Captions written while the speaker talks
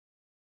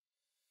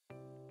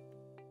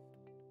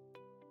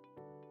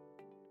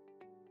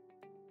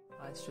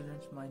Hi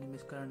students, my name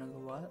is Karan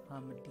Aggarwal.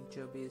 I'm a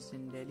teacher based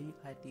in Delhi.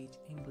 I teach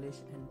English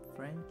and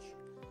French.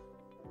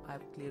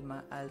 I've cleared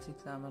my IELTS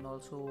exam and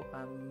also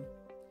I'm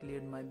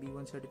cleared my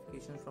B1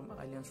 certification from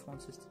Alliance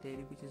Francaise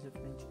Delhi, which is a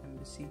French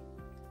embassy.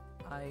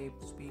 I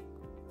speak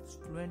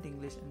fluent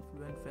English and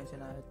fluent French,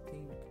 and I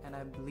think and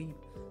I believe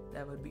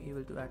that I would be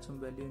able to add some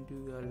value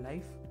into your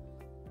life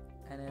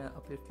and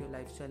uplift your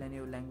lifestyle and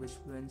your language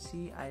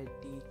fluency. I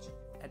teach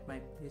at my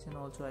place, and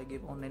also I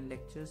give online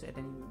lectures at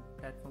any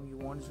platform you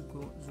want: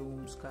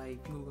 Zoom,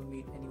 Skype, Google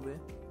Meet, anywhere.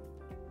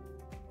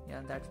 Yeah,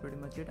 that's pretty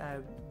much it. I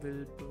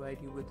will provide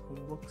you with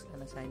homeworks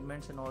and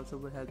assignments, and also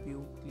will help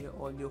you clear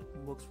all your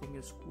homeworks from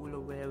your school or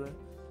wherever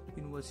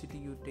university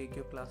you take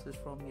your classes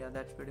from. Yeah,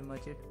 that's pretty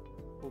much it.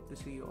 Hope to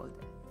see you all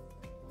there.